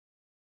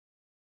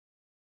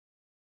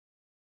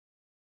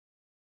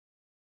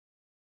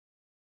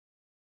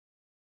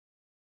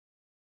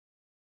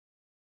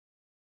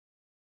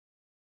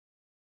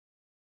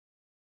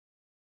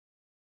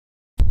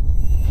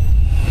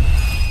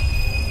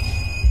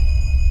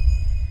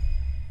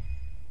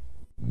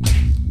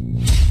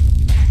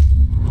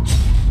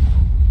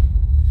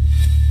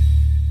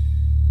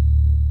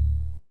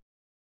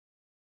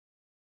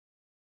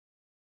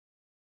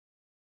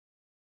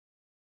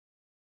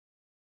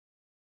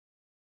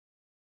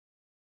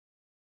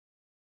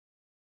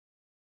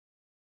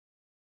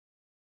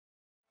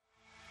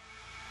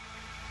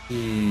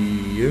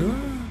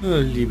Ja,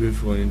 liebe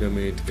Freunde,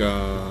 damit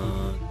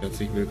ganz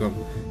herzlich willkommen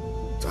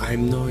zu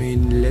einem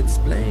neuen Let's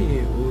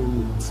Play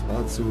und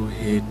zwar zu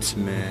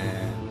Hitman.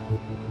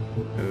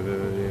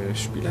 Der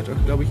Spiel hat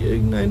auch, glaube ich,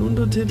 irgendeinen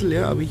Untertitel,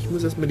 ja, aber ich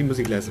muss erstmal die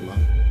Musik leise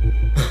machen.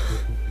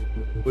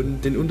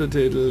 Und den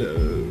Untertitel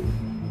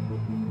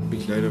habe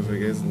ich leider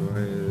vergessen,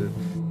 weil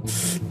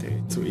der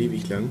ist so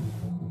ewig lang.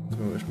 So,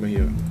 erstmal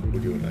hier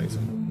Audio leise.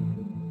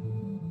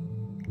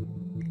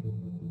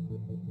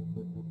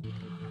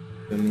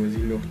 Dann muss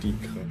ich noch die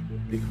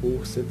Grafik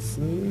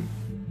hochsetzen.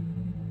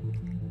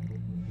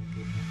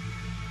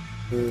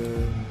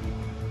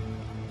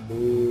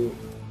 So.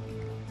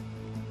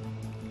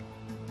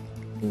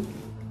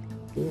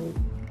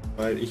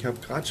 Weil ich habe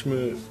gerade schon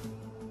mal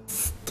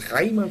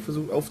dreimal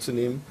versucht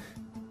aufzunehmen.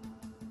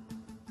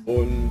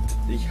 Und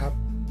ich habe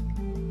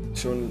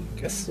schon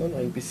gestern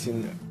ein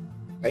bisschen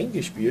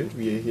eingespielt,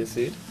 wie ihr hier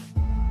seht.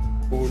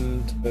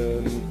 Und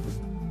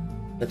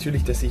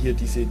natürlich, dass ihr hier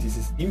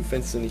dieses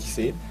Steam-Fenster nicht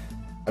seht,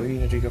 habe ich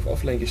mich natürlich auf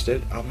Offline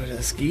gestellt, aber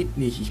das geht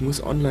nicht. Ich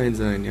muss online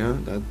sein, ja,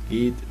 das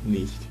geht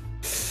nicht.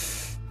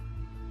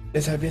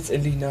 Deshalb jetzt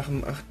endlich nach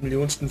dem 8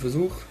 Millionensten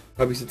Versuch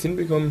habe ich es jetzt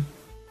hinbekommen.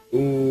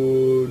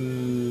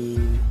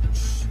 Und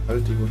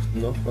halt, ich muss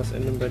noch was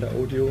ändern bei der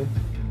Audio.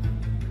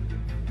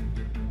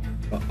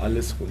 War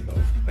alles runter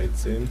auf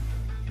 13.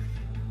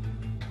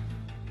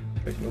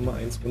 Vielleicht nochmal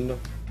eins runter.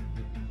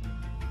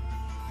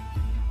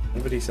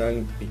 Dann würde ich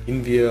sagen,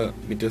 beginnen wir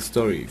mit der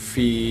Story.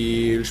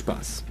 Viel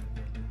Spaß!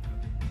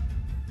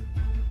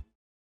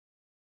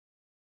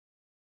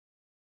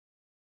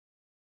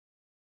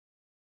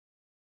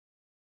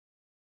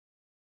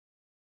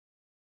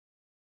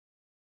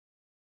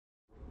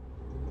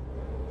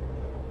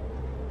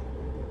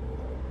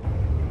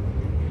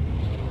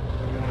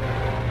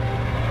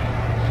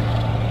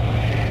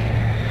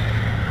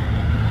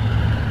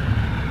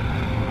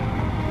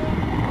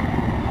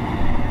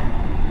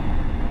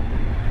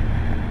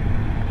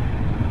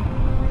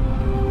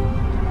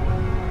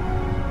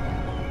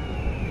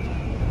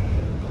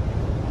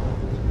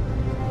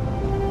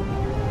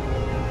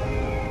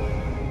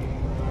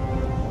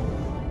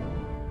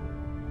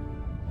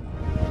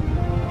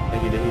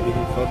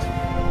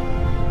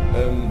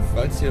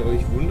 Falls ihr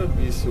euch wundert,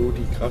 wieso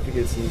die Grafik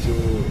jetzt nicht so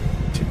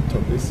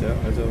tipptopp ist, ja,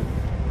 also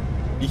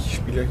ich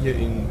spiele hier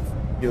in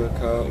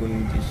 4K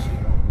und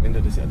ich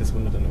ändere das ja alles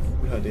runter dann auf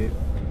Full HD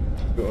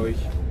für euch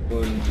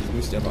und es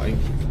müsste aber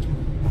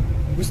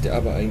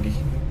eigentlich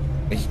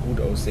echt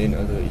gut aussehen,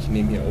 also ich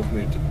nehme hier auch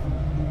mit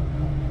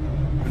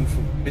 5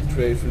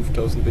 Bitrate,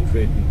 5000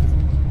 Bitrate,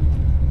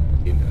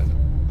 also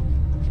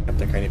ich habe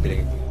da keine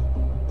Bedenken.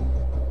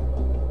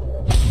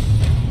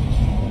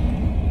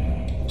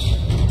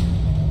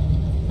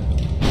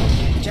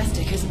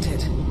 Isn't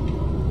it?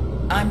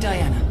 I'm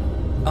Diana.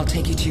 I'll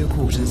take you to your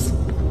quarters.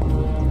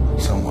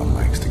 Someone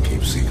likes to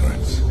keep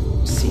secrets.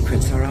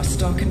 Secrets are our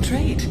stock and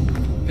trade.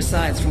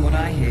 Besides, from what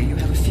I hear, you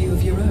have a few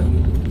of your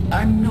own.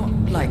 I'm not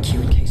like you,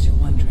 in case you're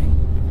wondering.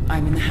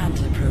 I'm in the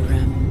Handler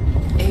program.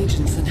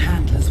 Agents and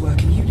handlers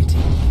work in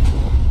unity.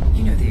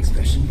 You know the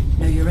expression,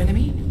 know your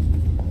enemy?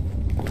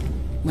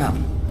 Well,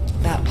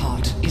 that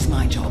part is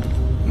my job.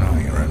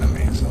 Knowing your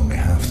enemy is only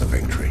half the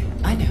victory.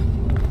 I know.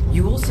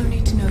 You also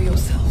need to know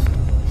yourself.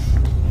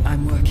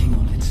 I'm working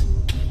on it.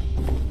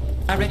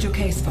 I read your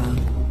case file.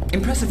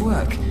 Impressive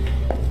work.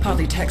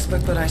 Hardly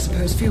textbook, but I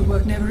suppose field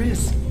work never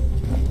is.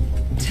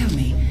 Tell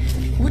me,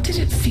 what did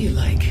it feel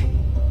like?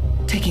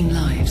 Taking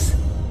lives?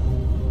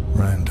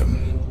 Random.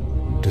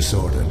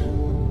 Disordered.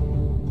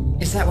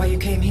 Is that why you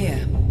came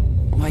here?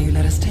 Why you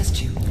let us test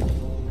you?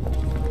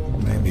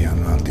 Maybe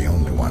I'm not the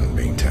only one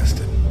being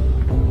tested.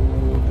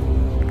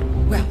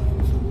 Well,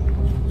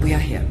 we are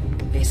here.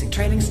 Basic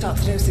training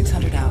starts at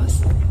 0600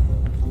 hours.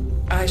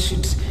 I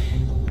should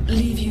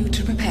leave you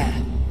to prepare.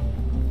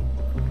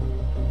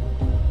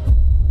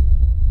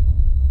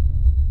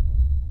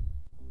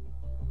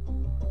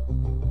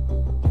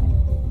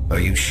 Are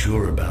you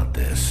sure about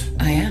this?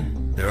 I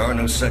am. There are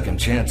no second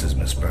chances,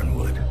 Miss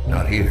Burnwood.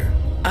 Not here.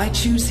 I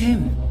choose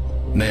him.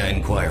 May I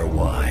inquire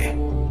why?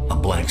 A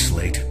blank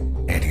slate?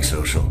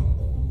 Antisocial?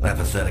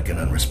 Apathetic and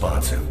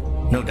unresponsive?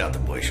 No doubt the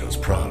boy shows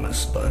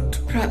promise, but...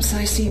 Perhaps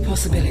I see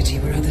possibility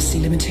where others see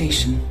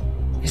limitation.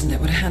 Isn't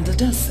that what a handler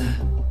does, sir?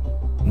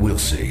 We'll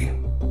see.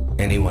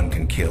 Anyone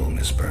can kill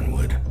Miss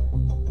Burnwood.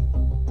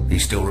 He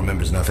still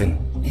remembers nothing?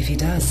 If he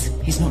does,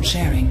 he's not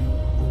sharing.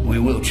 We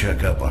will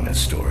check up on his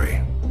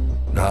story.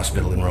 The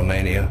hospital in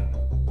Romania.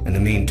 In the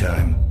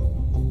meantime,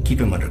 keep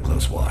him under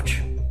close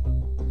watch.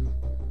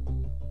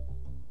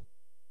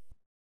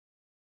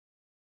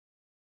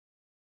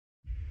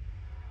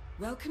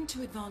 Welcome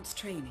to advanced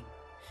training.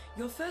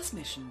 Your first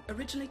mission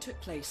originally took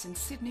place in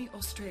Sydney,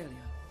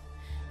 Australia.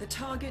 The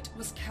target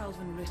was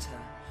Calvin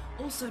Ritter,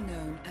 also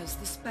known as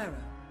the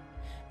Sparrow,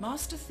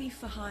 master thief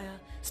for hire,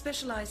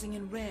 specializing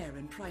in rare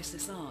and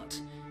priceless art.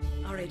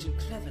 Our agent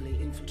cleverly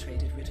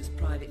infiltrated Ritter's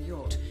private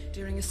yacht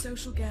during a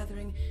social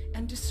gathering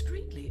and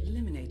discreetly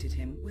eliminated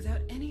him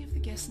without any of the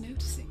guests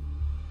noticing.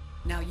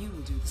 Now you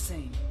will do the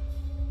same.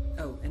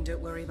 Oh, and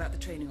don't worry about the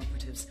training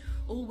operatives.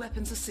 All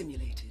weapons are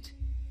simulated.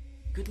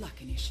 Good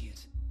luck,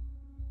 Initiate.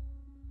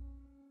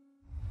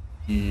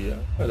 Ja,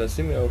 da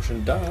sind wir auch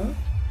schon da.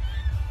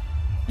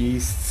 Die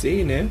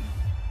Szene,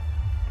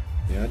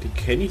 ja, die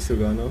kenne ich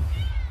sogar noch,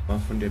 war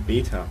von der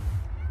Beta.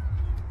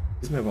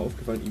 Ist mir aber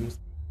aufgefallen, ich muss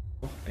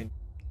noch ein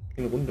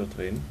bisschen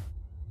runterdrehen.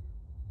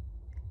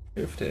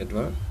 Hälfte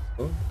etwa.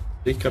 So.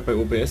 Sehe ich gerade bei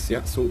OBS,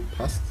 ja, so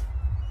passt.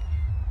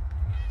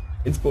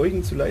 Wenn es bei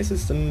euch zu leise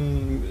ist,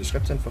 dann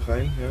schreibt es einfach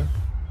rein, ja.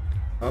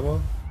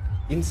 Aber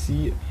gehen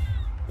Sie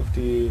auf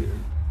die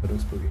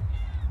Rettungsbrücke.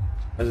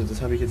 Also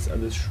das habe ich jetzt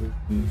alles schon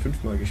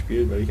 5-mal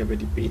gespielt, weil ich habe ja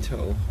die Beta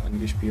auch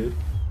angespielt.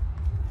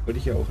 Wollte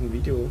ich ja auch ein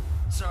Video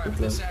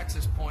hochladen.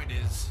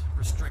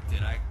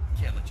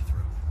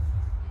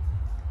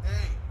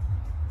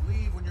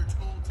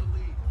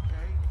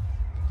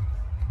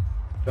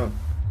 Ja.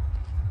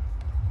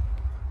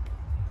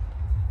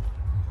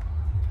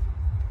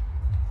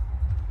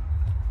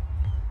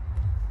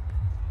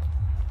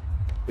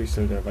 Ich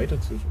soll da weiter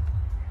zu.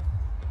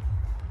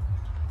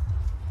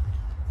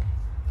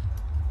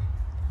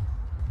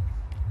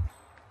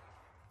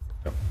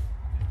 Ja.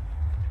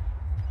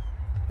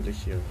 Will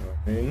ich hier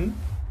rein?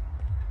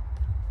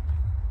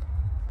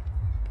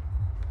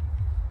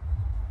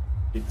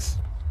 X.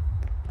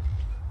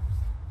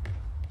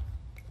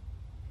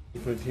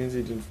 Importieren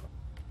Sie den.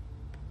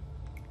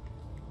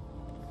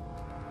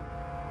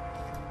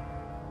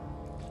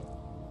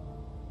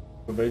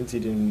 Verwenden Sie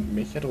den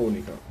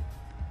Mechatroniker.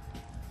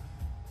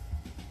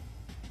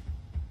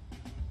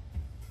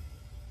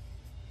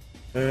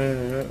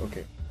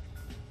 Okay.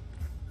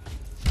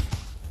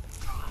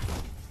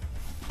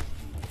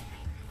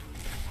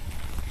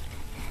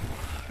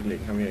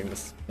 Legen, haben wir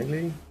irgendwas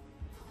einlegen?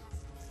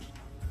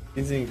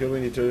 Gehen Sie in den Körper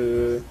in die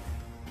Tür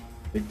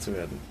gelegt zu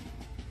werden.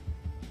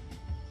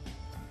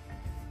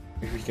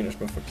 Ich würde mich gerne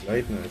erstmal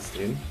verkleiden als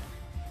den.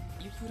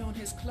 You put on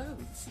his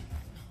clothes.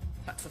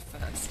 That's a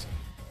first.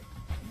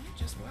 Might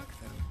just work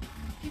though.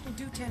 People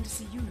do tend to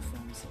see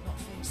uniforms, not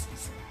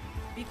faces.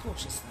 Be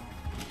cautious though.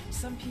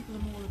 Some people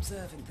are more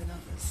observant than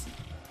others.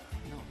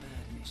 Not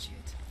bad,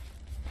 Initiate.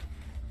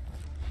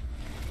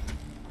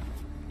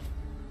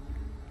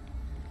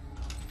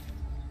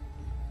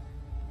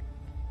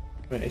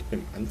 War echt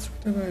beim Anzug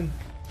da rein?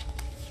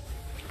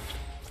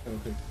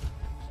 Okay.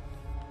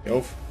 Geh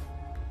auf.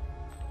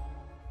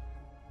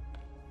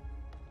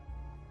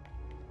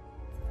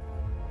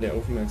 Der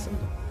aufmerksam.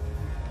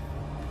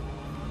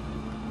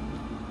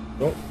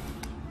 So.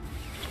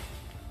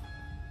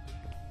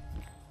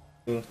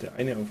 Nur noch der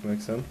eine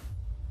aufmerksam.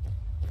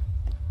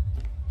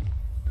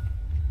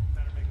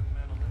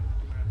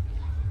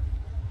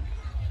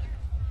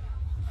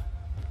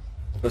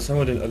 Was haben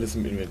wir denn alles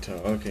im Inventar?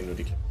 Okay, nur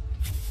die Klappe.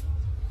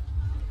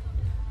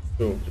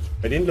 So,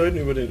 bei den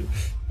Leuten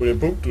wo der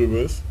Punkt drüber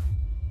ist.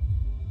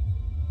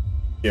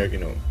 Ja,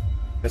 genau.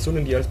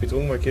 Personen, die als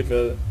betrunken markiert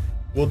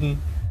wurden,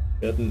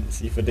 werden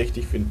sie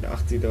verdächtig finden.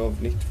 Achten Sie darauf,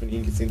 nicht von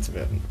ihnen gesehen zu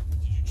werden.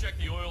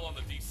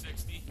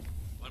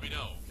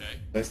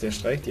 Das heißt, der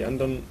Streich, die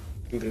anderen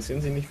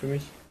interessieren sich nicht für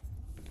mich.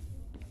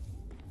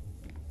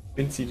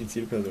 Sind Sie die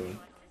Zielperson?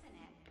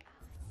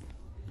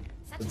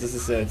 Also das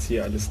ist ja jetzt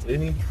hier alles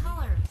drin.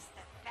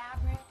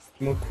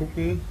 Mal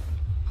gucken.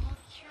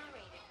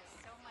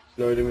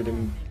 Leute mit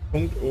dem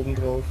Punkt oben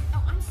drauf.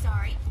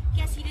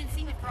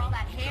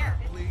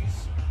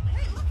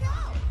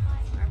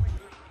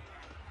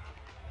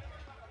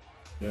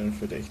 Ja,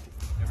 verdächtig.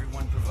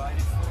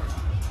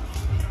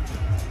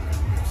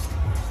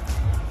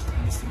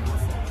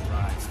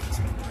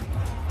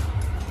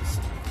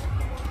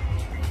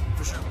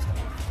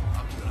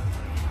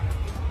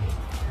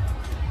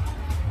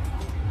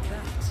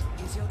 That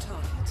is your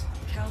target,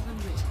 Calvin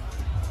Ritter.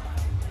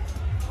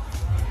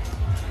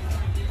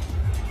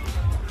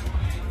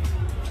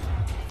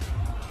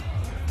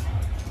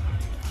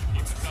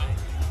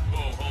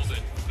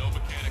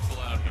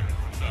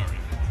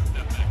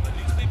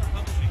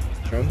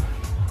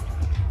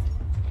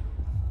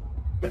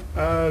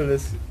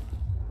 Alles.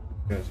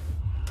 Ja.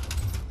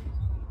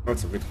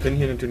 Also, wir können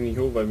hier natürlich nicht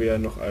hoch, weil wir ja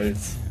noch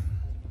als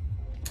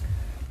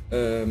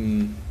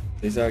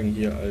ich sagen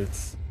hier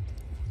als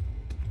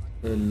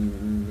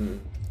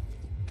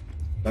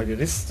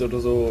Lagerist oder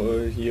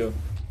so hier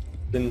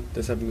sind.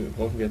 Deshalb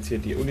brauchen wir jetzt hier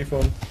die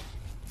Uniform.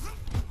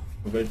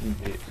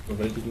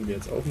 Überwältigen wir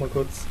jetzt auch mal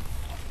kurz.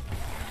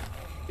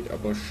 Geht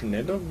aber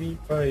schneller wie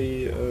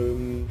bei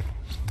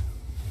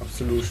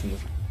Absolution.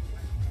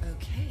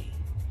 Okay.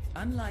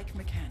 Unlike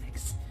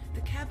mechanics,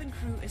 the cabin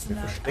crew is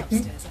allowed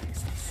upstairs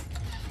access.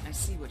 I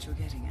see what you're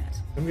getting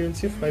at. Können wir uns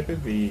hier frei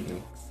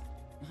bewegen?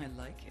 I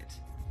like it.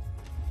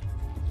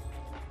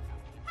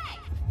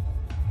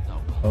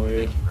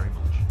 Sorry.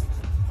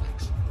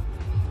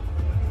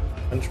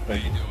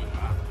 Ansprechen.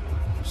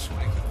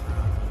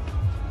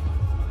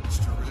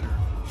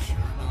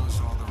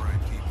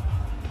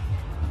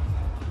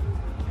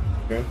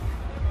 Okay.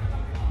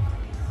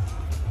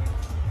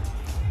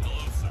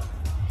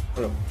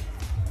 Hallo.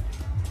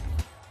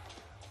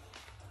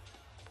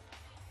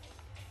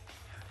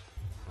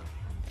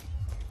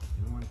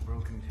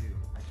 Broken too.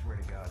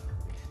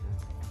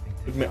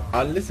 Wird mir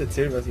alles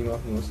erzählt, was ich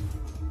machen muss.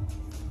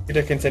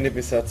 Jeder kennt seine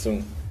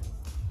Besatzung.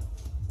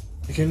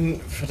 Wir können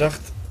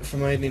Verdacht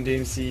vermeiden,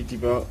 indem sie die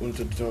Bar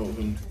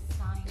untertauchen.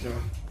 Klar.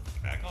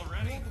 Back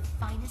already?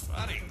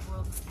 Buddy,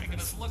 making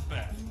us look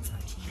bad.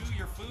 Chew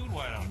your food,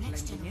 why don't you?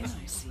 Blending in,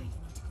 I see.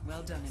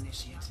 Well done,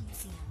 Initiate.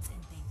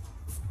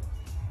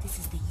 This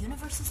is the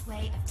universe's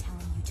way of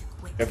telling you to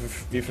quit. Ja,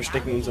 wir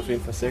verstecken uns auf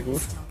jeden Fall sehr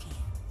gut.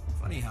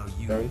 Funny how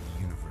you and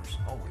the universe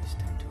always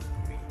tend to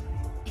agree.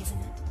 Isn't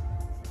it?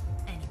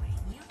 Anyway,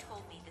 you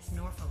told me this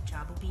Norfolk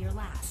job will be your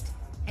last.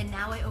 And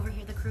now I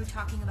overhear the crew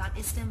talking about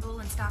Istanbul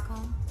and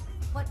Stockholm?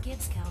 What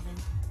gives, Calvin?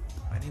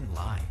 I didn't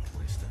lie,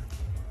 Callista.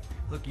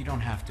 Look, you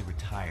don't have to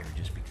retire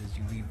just because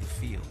you leave the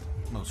field.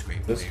 Most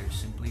great players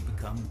simply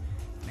become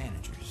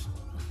managers.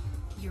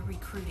 You're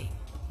recruiting.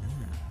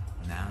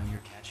 Now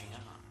you're catching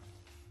on.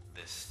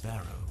 This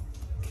sparrow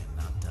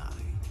cannot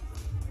die.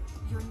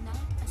 You're not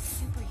a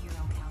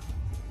superhero, Calvin.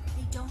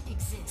 They don't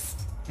exist.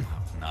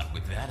 Not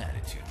with that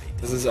attitude, they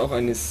Das don't. ist auch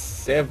eine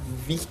sehr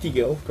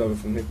wichtige Aufgabe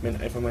von Hitman,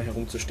 einfach mal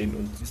herumzustehen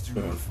und Mr.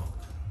 Norfolk,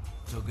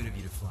 so good of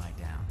you to fly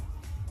down.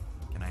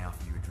 Can I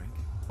offer you a drink?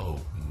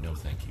 Oh, no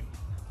thank you.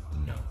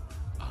 No.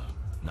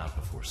 Not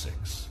before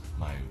 6.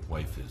 My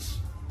wife is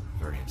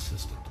very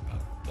insistent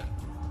about that.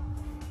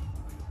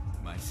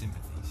 My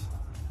sympathies.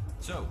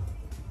 So,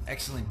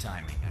 excellent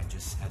timing. I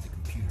just had the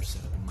computer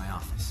set up in my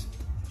office.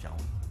 Shall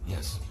we?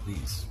 Yes,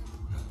 please,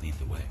 lead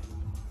the way.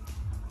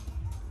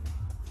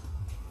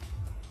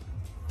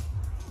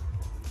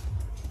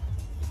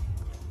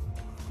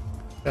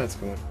 That's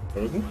good.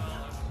 Folgen?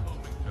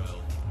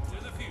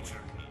 To the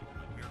future.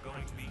 We are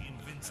going to be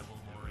invincible,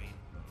 Maureen.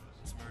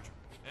 This merger.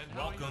 And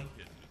welcome.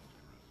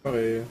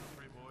 Sorry.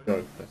 Ja,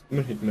 das ist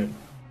immer Hitman.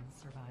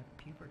 Survived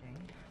puberty.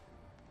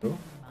 So.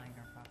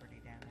 Minor property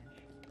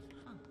damage.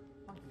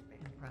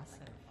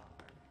 Impressive.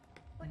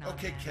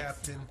 Okay,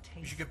 Captain.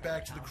 You should get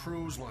back to the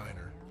cruise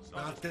liner.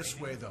 Not this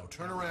way, though.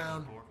 Turn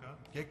around.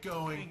 Get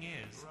going.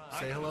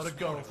 Say hello to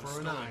Gopher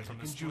and Isaac from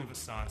the and Stone Julie. of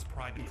Assad's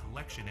private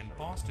collection in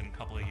Boston a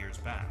couple of years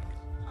back.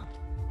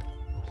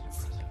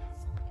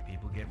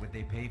 People get what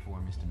they pay for,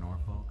 Mr.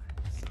 Norfolk.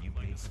 And you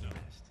pay for the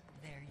best.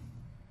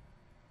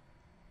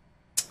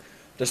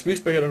 Das Spiel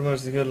speichert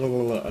automatisch.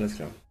 Alles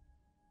klar.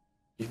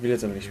 Ich will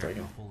jetzt aber nicht Here,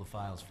 speichern. I'll pull the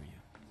files for you.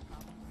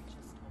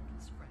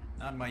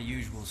 Not my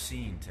usual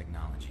scene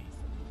technology.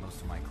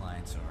 Most of my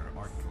clients are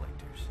art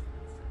collectors.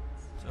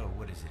 So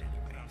what is it anyway?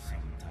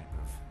 Some type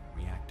of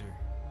reactor?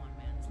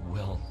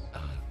 Well,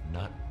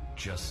 not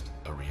just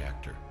a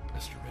reactor,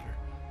 Mr. Ritter.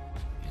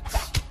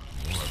 It's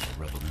more of a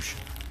revolution.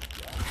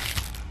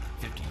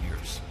 50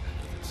 years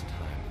at its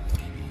time,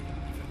 maybe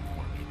even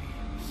more, maybe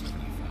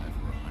 75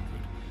 or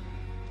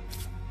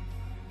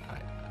 100.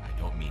 I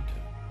don't mean to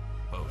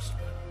boast,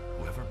 but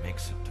whoever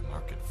makes it to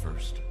market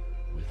first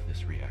with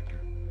this reactor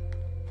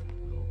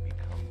will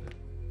become the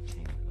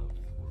king of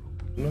the world.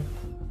 Ne?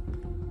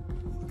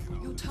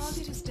 Your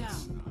target is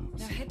down.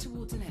 Now head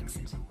towards an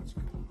exit.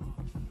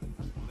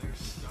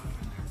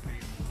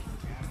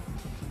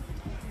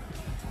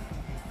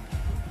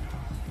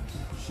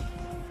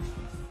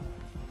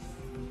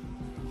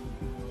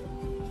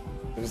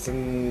 Wir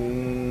sind...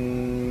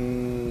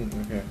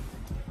 Okay.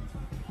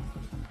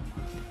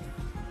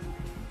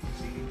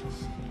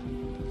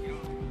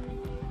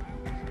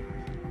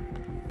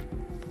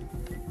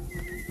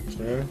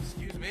 Schnell.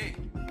 Excuse me.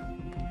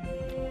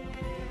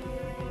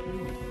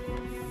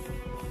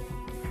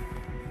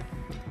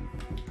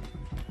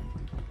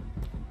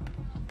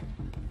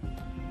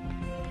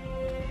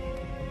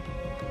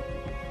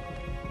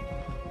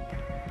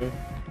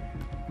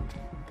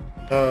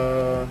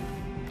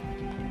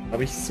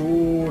 Habe ich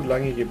so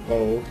lange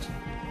gebraucht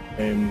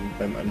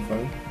beim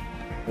Anfang.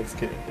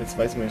 Jetzt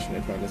weiß man ja schon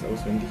etwa alles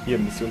auswendig. Hier,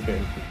 Mission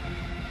beenden.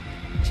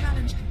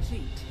 Challenge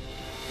complete.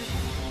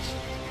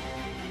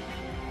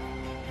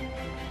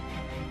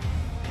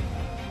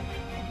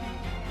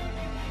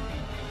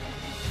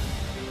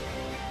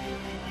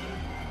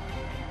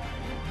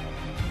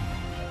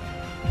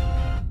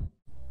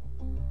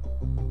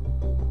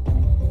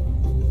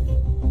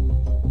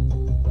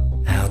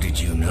 How did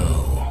you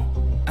know?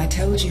 I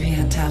told you he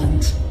had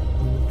talent.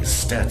 His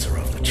stats are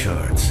off the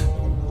charts.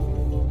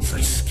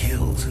 Such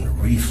skills and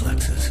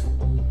reflexes.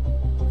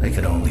 They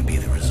could only be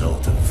the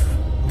result of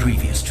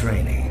previous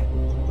training.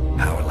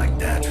 Power like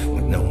that,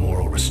 with no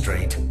moral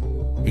restraint.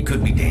 He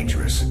could be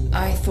dangerous.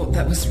 I thought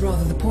that was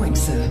rather the point,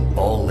 sir.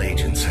 All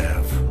agents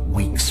have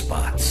weak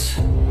spots,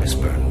 Miss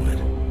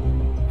Burnwood.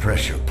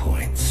 Pressure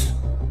points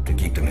to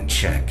keep them in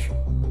check.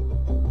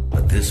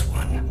 But this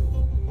one...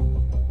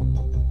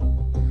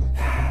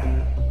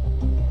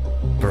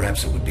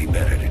 Perhaps it would be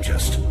better to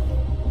just...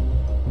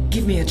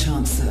 Give me a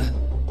chance, sir.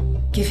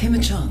 Give him a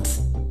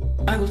chance.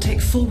 I will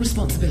take full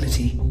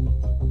responsibility.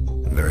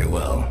 Very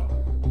well.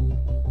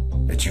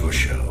 It's your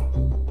show.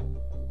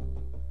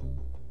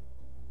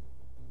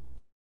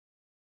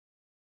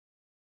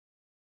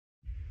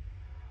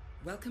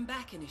 Welcome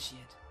back,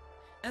 Initiate.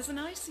 As an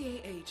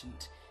ICA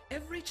agent,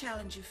 Every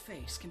challenge you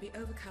face can be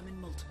overcome in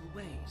multiple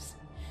ways.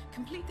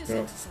 Complete this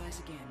exercise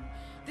again,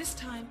 this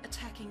time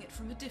attacking it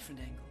from a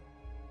different angle.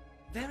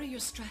 Vary your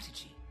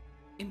strategy.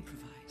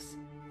 Improvise.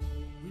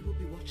 We will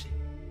be watching.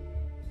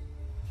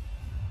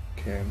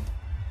 Okay.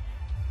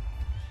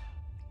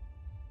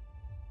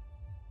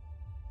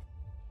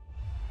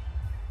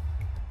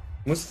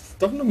 Ich muss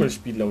doch nochmal das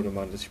Spiel lauter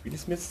machen. Das Spiel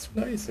ist mir jetzt zu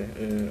leise.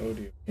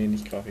 Audio. Nee,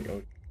 nicht Grafik,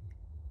 Audio.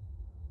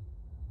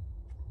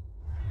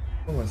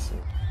 Oh, was so.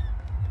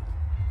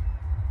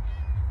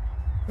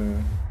 Oh.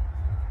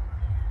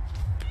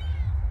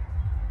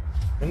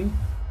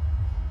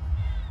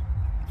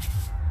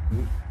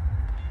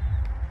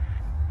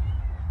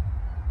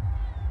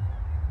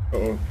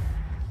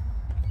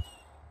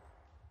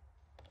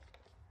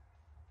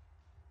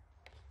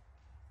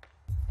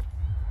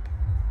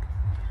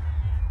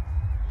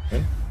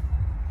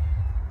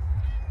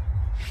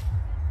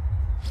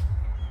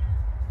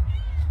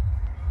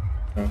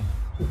 Ja.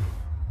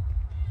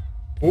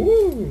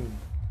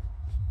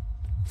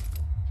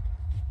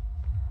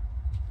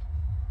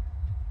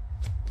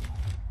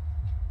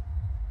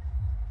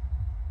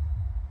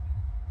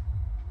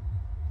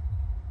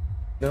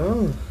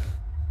 No.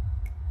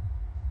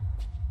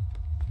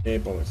 Nee,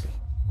 brauchen wir es nicht.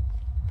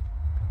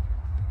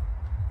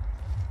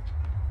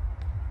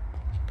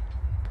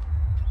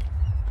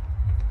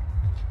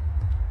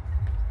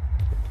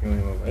 Gehen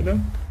wir mal weiter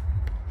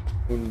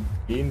und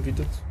gehen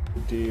wieder zu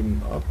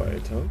dem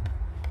Arbeiter.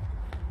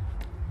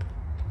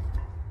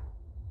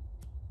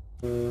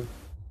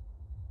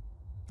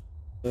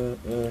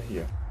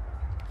 Hier.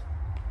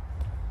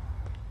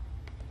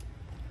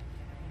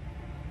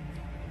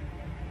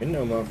 Wir können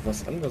auch mal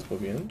was anderes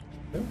probieren.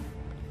 Ja?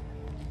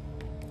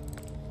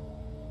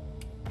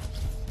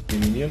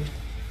 Eliminieren.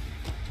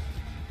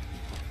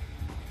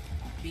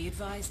 Be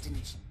advised,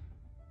 Initial.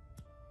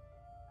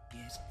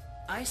 Yes.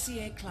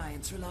 ICA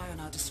clients rely on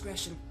our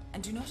discretion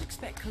and do not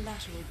expect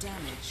collateral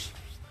damage.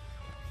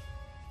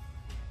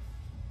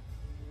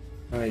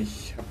 Ah,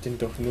 ich hab den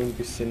doch nur ein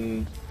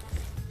bisschen...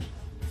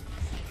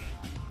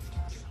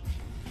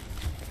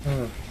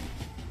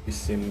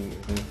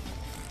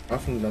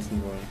 Waffen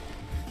lassen wollen.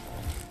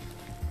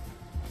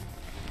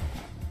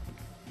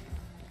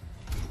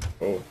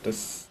 Oh,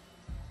 das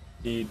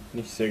sieht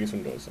nicht sehr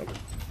gesund aus, aber...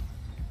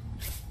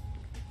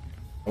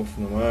 Auf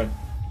normal.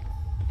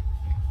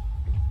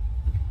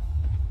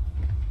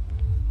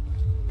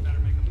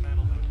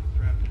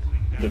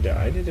 Oder der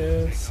eine,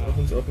 der jetzt auf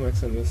uns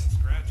aufmerksam ist.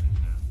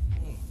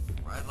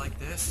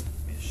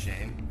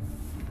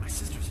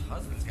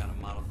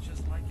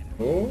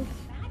 Oh.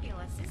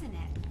 Fabulous, isn't it?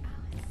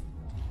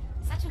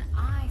 Such an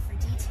eye for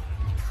detail.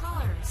 The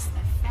colors,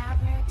 the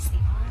fabrics, the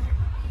art.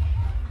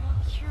 All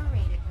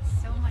curated with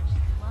so much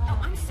love. Oh,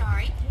 I'm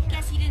sorry.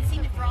 Guess he didn't see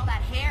me for all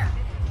that hair.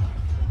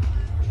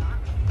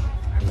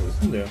 Wo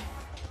ist denn der?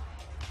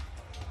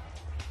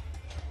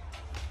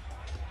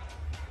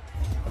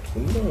 Hat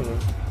runter, oder?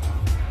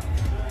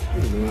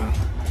 Hallo.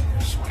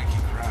 Swanky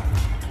crowd.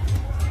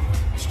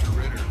 Mr.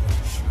 Ritter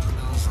sure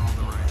knows all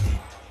the right.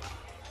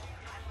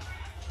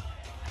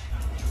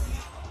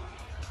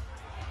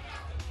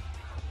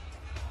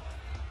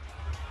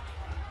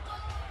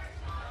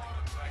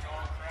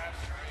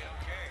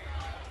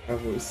 Ah,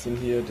 wo ist denn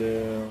hier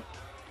der...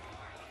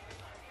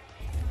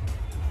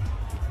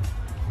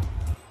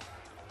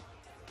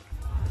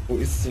 Wo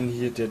ist denn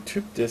hier der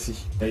Typ, der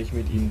sich gleich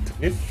mit ihm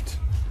trifft?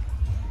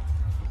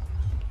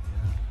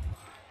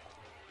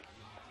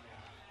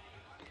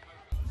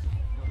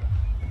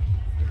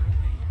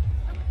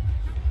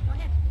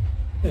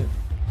 Ja.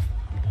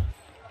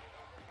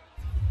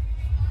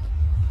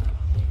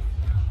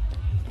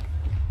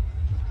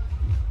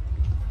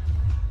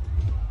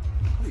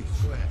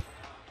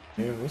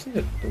 Ja, wo ist denn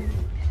der?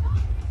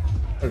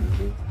 Hallo.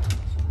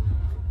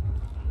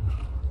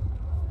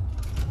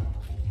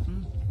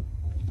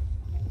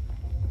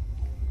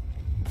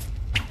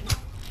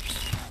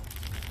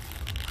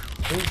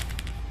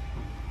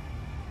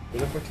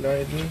 Wieder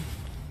verkleiden.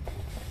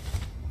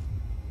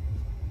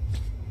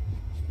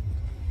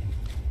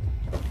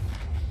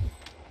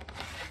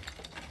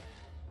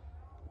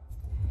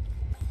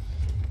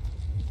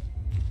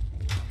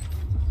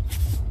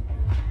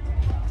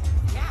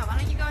 Yeah, why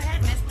don't you go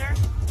ahead, mister?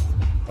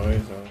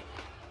 Also.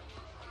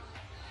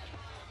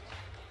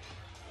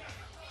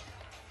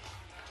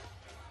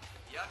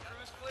 Yeah,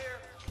 crew's clear.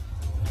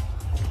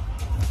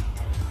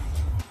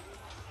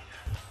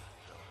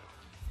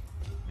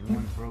 Your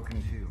one's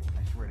broken too.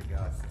 I swear to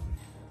God.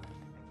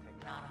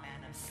 Not a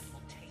man of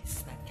simple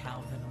taste, that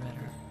Calvin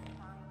Ritter.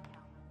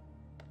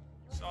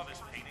 Saw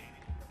this painting,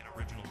 an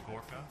original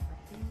Gorka.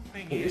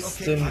 Thing Wo is,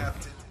 ist Okay, denn...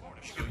 Captain.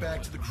 You should get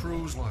back to the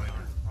cruise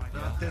liner.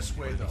 Not this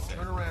way, though.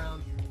 Turn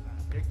around.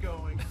 Get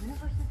going.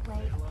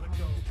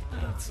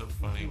 That's so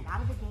funny.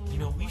 You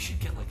know, we should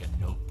get like a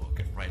notebook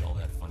and write all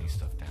that funny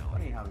stuff down.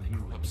 Funny how They you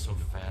grew up so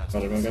fast.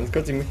 Warte mal ganz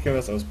kurz, ich möchte gerne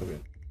was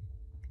ausprobieren.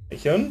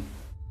 Speichern.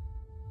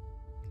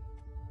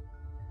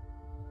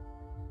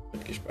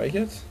 Wird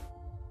gespeichert.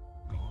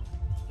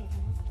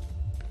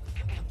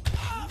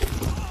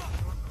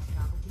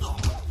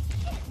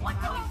 What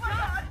the fuck?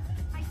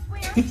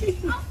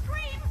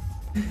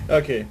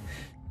 Okay.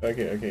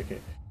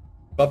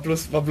 War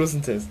bloß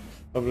ein Test.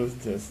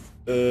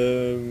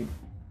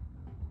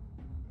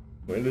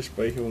 Aktuelle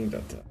Speicherung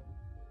Datei.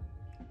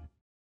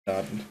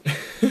 Daten.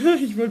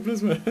 Ich wollte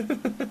bloß mal.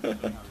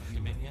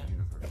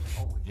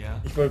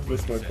 Ich wollte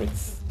bloß mal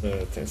kurz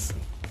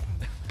testen.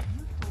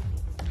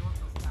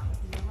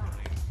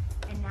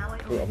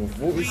 So, aber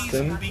wo ist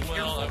denn?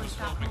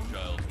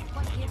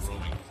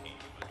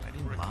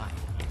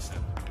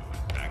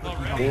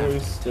 Wo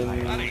ist denn?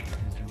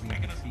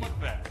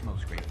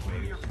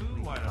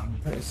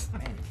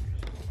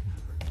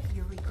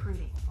 You're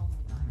recruiting.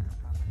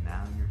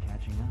 Now you're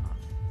catching on.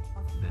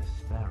 This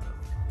sparrow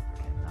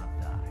cannot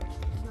die.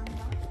 You're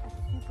not a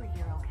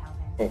superhero,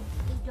 Calvin. Oh.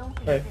 They don't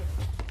Hey. exist.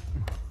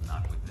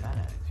 Not with that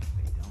attitude,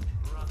 they don't.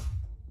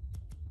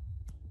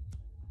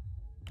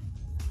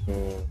 So.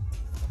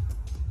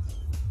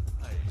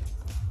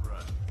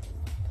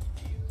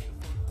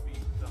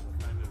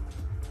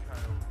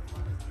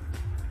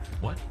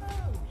 What?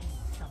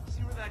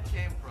 See where that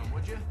came from,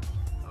 would you?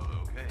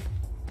 Oh, okay.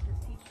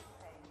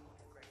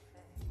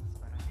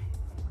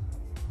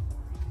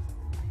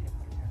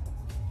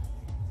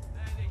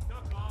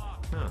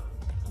 Huh.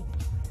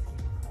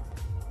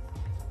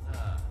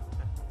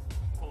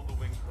 Pull the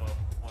wings off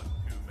one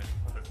too many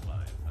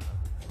butterflies, huh?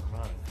 Never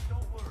mind.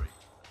 Don't worry.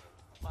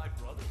 My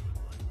brother was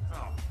like,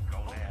 oh, go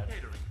ahead.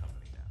 Catering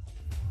company now.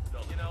 So,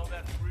 you know,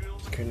 that's real.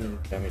 Was können wir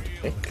damit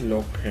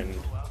weglocken?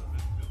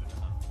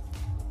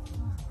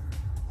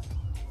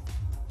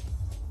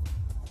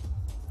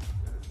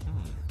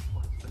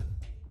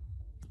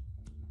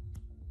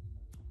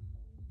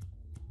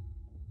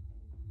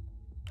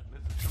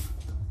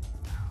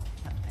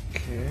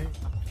 Okay.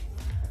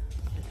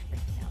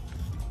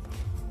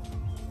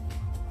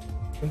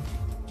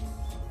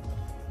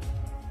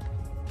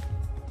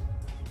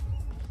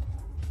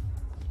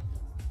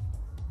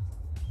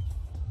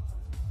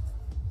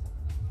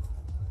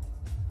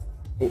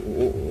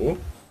 Oh.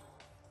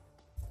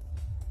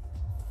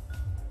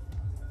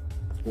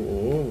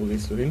 Oh, wo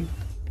gehst du hin?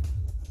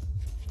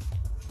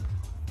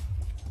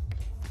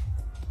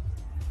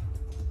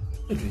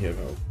 Ich will hier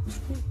rauf.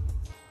 Ist gut.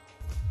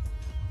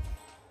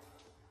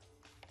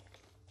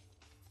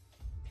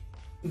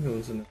 Wir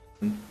uns in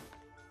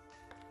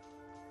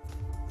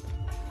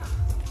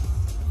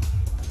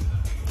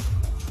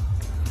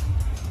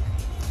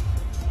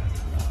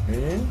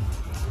okay.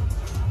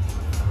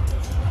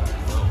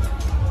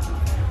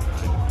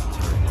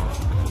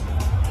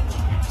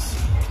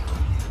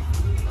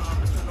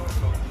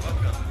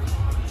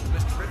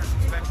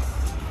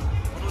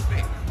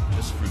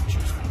 Just fruit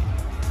juice.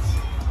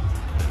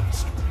 Bit of a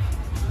story.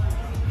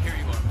 Here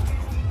you are.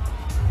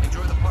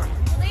 Enjoy the party.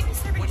 Will they be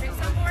serving drinks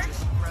on board?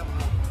 Just grab a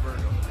little bird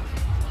over there.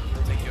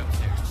 I'll take you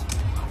upstairs.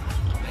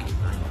 Thank you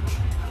very much.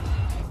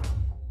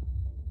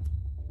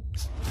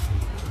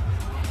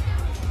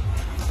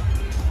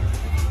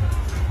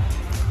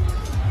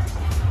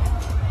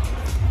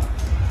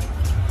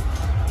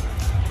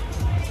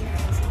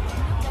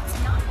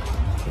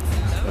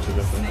 Warte,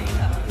 das dann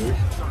durch.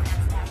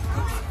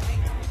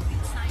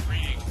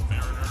 Greetings,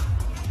 mariner.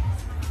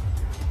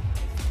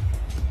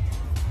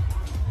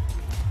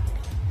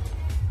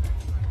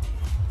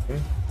 Okay.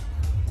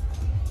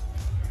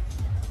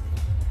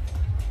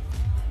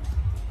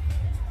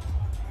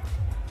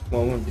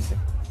 Machen wir mal ein bisschen.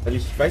 Weil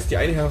ich weiß, die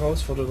eine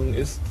Herausforderung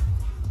ist,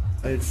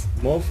 als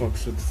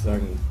Morphox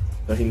sozusagen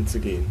dahin zu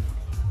gehen.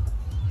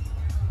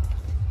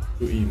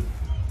 Zu ihm.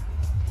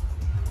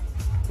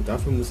 Und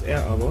dafür muss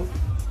er aber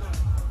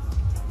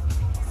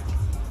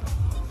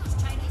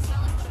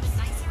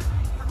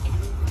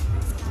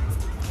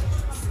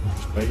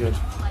speichert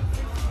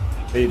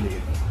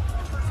Bailey.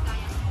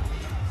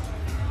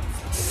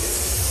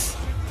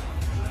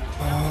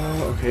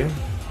 Ah, okay.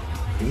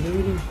 Ging der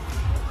wieder?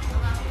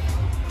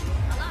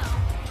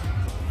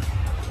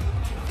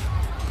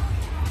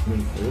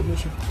 Mit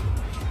Feuerlöscher?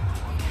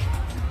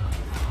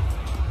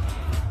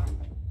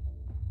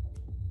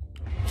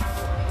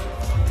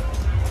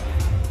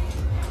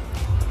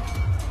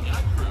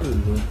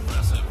 Also.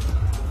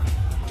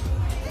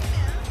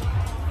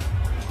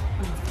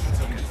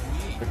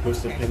 Der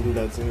größte Pendel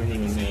da jetzt immer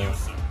hin und her.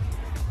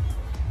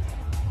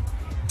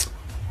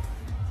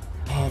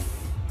 Ah,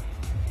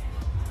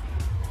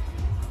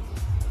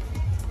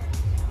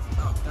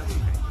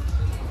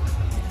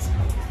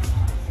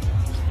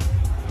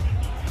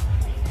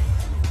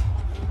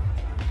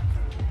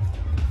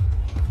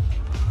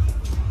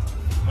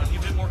 Want to be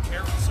a bit more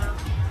careful, sir?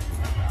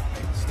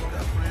 Slow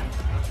down, friend.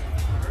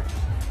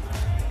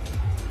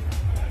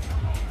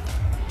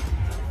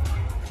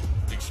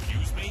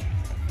 Excuse me?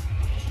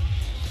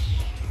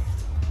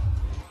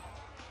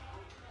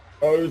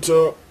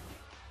 Alter!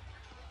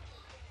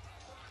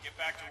 Get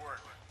back to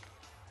work.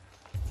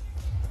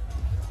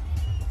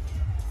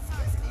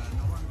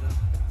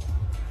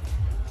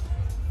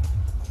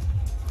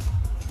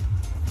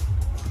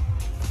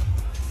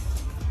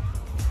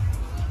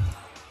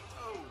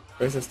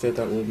 Ich weiß, dass der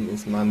da oben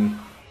ist, Mann.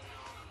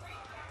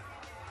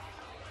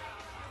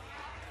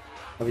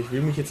 Aber ich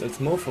will mich jetzt als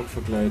Morphok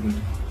verkleiden.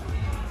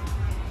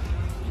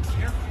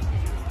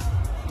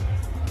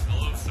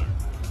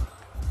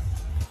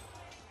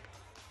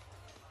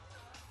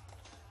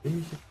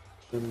 Okay.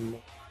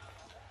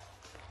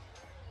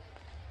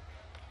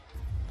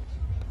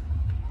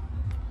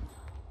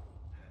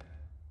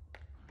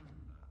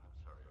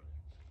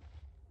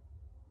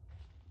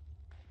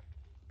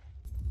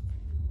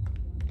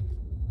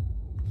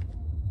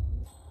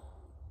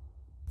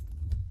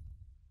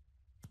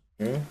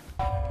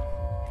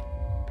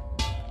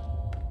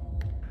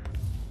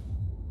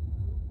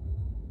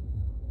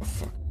 Oh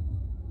fuck.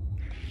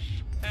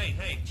 Hey,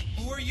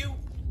 who are you?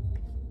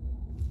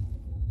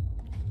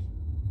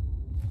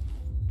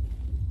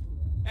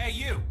 Hey,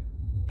 you!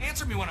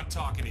 Answer me when I'm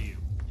talking to you.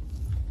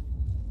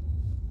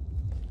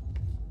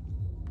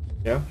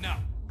 Yeah?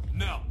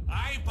 No,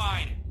 I ain't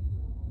buying it.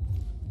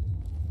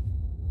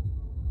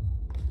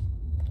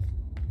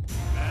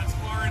 That's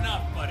far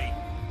enough, buddy.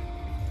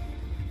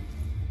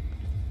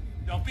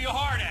 Don't be a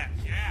hard ass,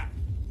 yeah.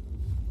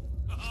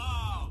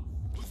 Oh,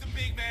 who's the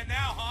big man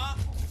now, huh?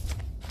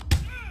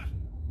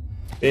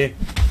 Hey.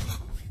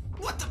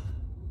 What the?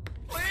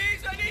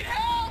 Please, I need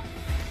help!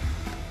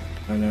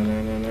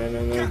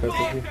 No, Get das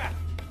off ist nicht. that!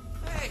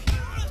 Hey! You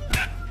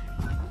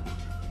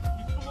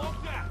belong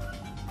that!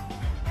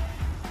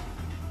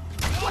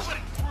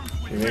 Nobody screws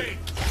with me!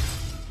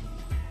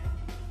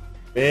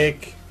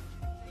 Weg!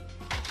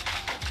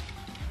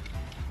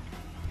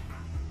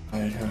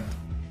 Alter.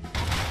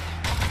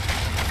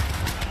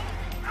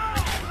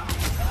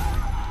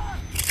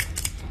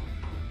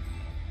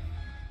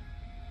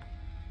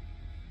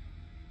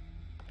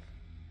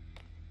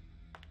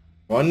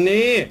 Oh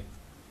nee!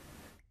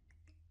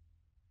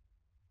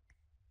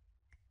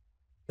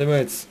 Sind wir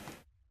jetzt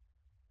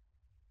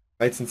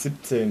 13,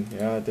 17,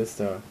 ja, das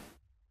da.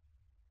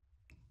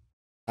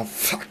 Ah,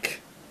 fuck.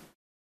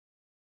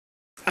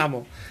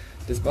 Aber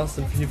das war's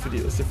dann hier für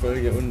die erste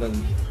Folge und dann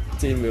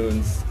sehen wir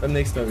uns beim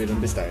nächsten Mal wieder.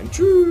 Bis dahin.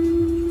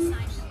 Tschüss.